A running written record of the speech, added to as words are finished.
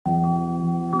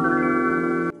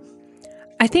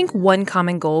I think one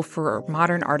common goal for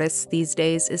modern artists these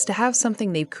days is to have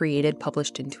something they've created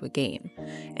published into a game.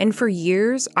 And for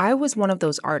years, I was one of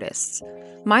those artists.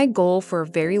 My goal for a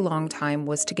very long time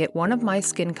was to get one of my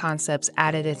skin concepts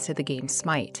added into the game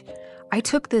SMITE. I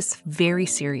took this very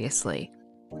seriously.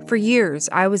 For years,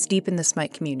 I was deep in the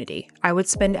SMITE community. I would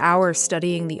spend hours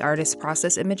studying the artist's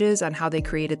process images on how they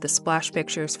created the splash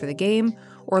pictures for the game,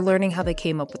 or learning how they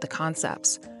came up with the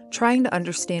concepts, trying to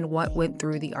understand what went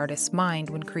through the artist's mind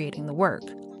when creating the work.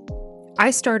 I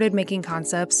started making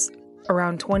concepts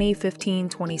around 2015,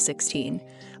 2016.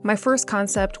 My first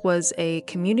concept was a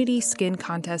community skin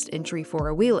contest entry for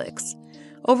a Wheelix.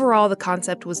 Overall, the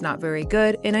concept was not very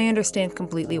good, and I understand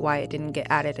completely why it didn't get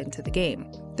added into the game.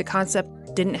 The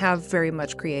concept didn't have very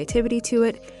much creativity to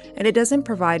it, and it doesn't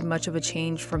provide much of a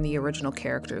change from the original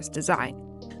character's design.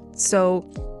 So,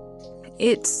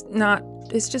 it's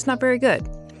just not very good.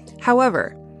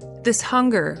 However, this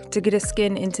hunger to get a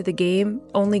skin into the game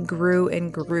only grew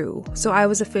and grew, so I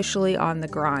was officially on the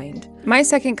grind. My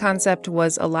second concept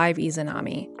was a live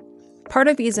Izanami. Part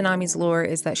of Izanami's lore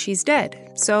is that she's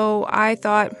dead, so I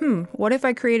thought, what if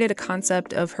I created a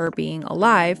concept of her being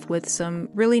alive with some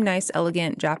really nice,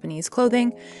 elegant Japanese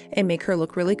clothing and make her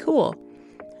look really cool?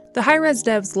 The high-res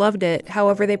devs loved it,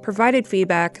 however they provided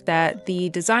feedback that the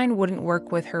design wouldn't work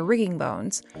with her rigging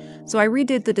bones, so I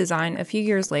redid the design a few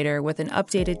years later with an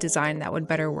updated design that would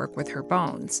better work with her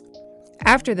bones.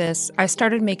 After this, I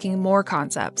started making more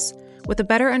concepts. With a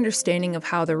better understanding of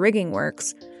how the rigging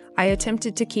works, I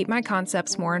attempted to keep my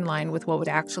concepts more in line with what would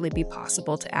actually be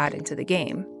possible to add into the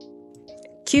game.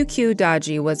 QQ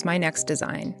Daji was my next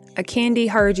design, a candy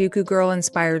Harajuku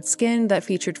girl-inspired skin that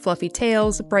featured fluffy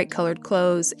tails, bright-colored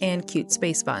clothes, and cute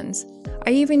space buns.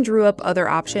 I even drew up other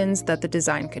options that the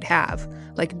design could have,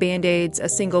 like band-aids, a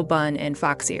single bun, and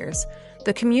fox ears.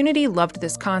 The community loved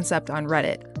this concept on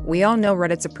Reddit. We all know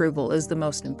Reddit's approval is the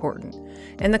most important,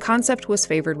 and the concept was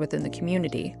favored within the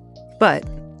community. But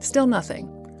still nothing.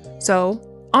 So,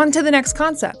 on to the next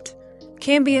concept.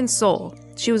 Cambion Soul.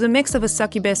 She was a mix of a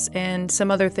succubus and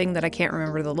some other thing that I can't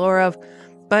remember the lore of,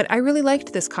 but I really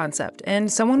liked this concept,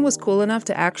 and someone was cool enough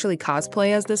to actually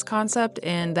cosplay as this concept,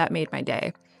 and that made my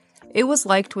day. It was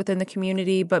liked within the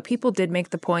community, but people did make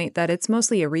the point that it's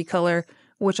mostly a recolor,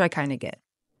 which I kinda get.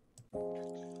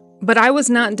 But I was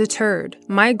not deterred.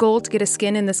 My goal to get a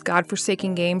skin in this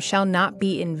godforsaken game shall not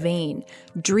be in vain.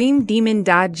 Dream Demon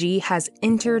Daji has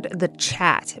entered the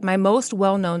chat, my most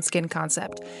well-known skin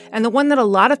concept, and the one that a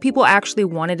lot of people actually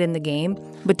wanted in the game,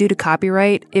 but due to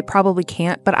copyright, it probably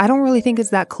can't, but I don't really think it's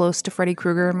that close to Freddy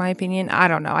Krueger in my opinion. I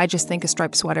don't know, I just think a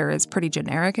striped sweater is pretty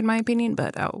generic in my opinion,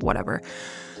 but whatever.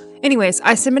 Anyways,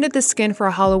 I submitted this skin for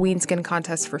a Halloween skin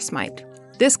contest for SMITE.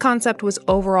 This concept was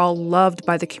overall loved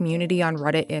by the community on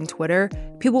Reddit and Twitter.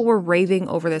 People were raving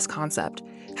over this concept.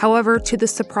 However, to the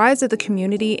surprise of the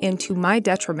community and to my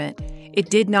detriment,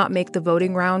 it did not make the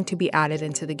voting round to be added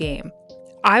into the game.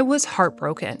 I was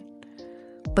heartbroken.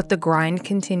 But the grind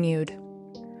continued.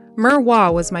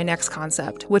 Merwa was my next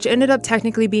concept, which ended up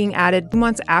technically being added 2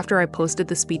 months after I posted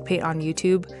the speed paint on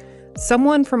YouTube.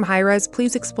 Someone from Hi-Res,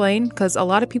 please explain, because a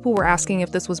lot of people were asking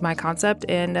if this was my concept,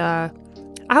 and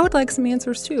I would like some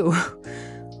answers too.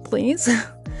 Please.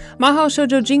 Mahou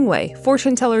Shoujo Jingwei,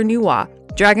 Fortune Teller Nuwa,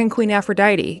 Dragon Queen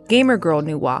Aphrodite, Gamer Girl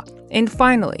Nuwa, and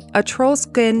finally, a troll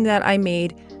skin that I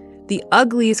made, the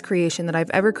ugliest creation that I've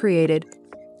ever created,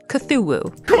 Cthulhu.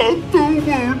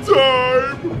 Cthulhu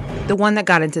time! The one that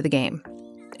got into the game.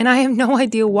 And I have no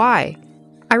idea why.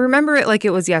 I remember it like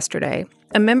it was yesterday.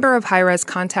 A member of Hi-Res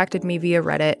contacted me via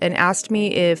Reddit and asked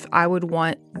me if I would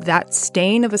want that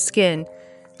stain of a skin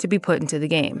to be put into the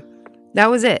game. That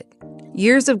was it.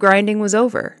 Years of grinding was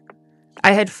over.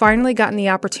 I had finally gotten the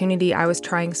opportunity I was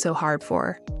trying so hard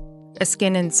for. A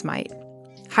skin in SMITE.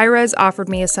 Hi-Res offered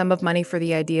me a sum of money for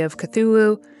the idea of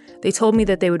Cthulhu. They told me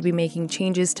that they would be making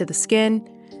changes to the skin.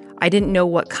 I didn't know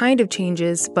what kind of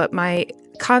changes, but my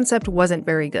concept wasn't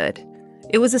very good.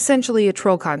 It was essentially a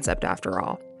troll concept after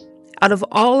all. Out of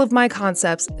all of my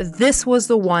concepts, this was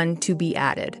the one to be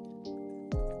added.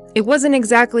 It wasn't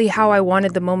exactly how I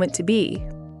wanted the moment to be,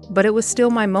 but it was still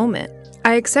my moment.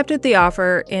 I accepted the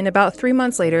offer, and about 3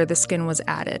 months later, the skin was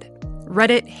added.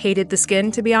 Reddit hated the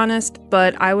skin, to be honest,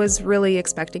 but I was really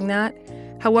expecting that.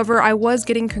 However, I was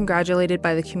getting congratulated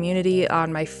by the community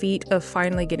on my feat of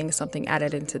finally getting something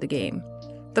added into the game.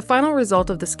 The final result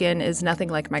of the skin is nothing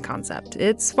like my concept.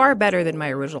 It's far better than my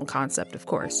original concept, of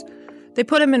course. They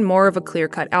put him in more of a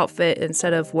clear-cut outfit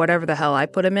instead of whatever the hell I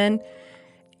put him in,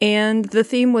 and the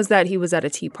theme was that he was at a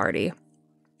tea party.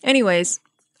 Anyways,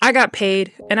 I got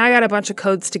paid, and I got a bunch of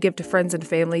codes to give to friends and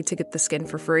family to get the skin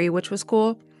for free, which was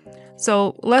cool.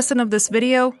 So, lesson of this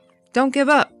video, don't give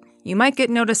up. You might get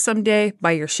noticed someday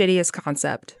by your shittiest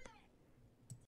concept.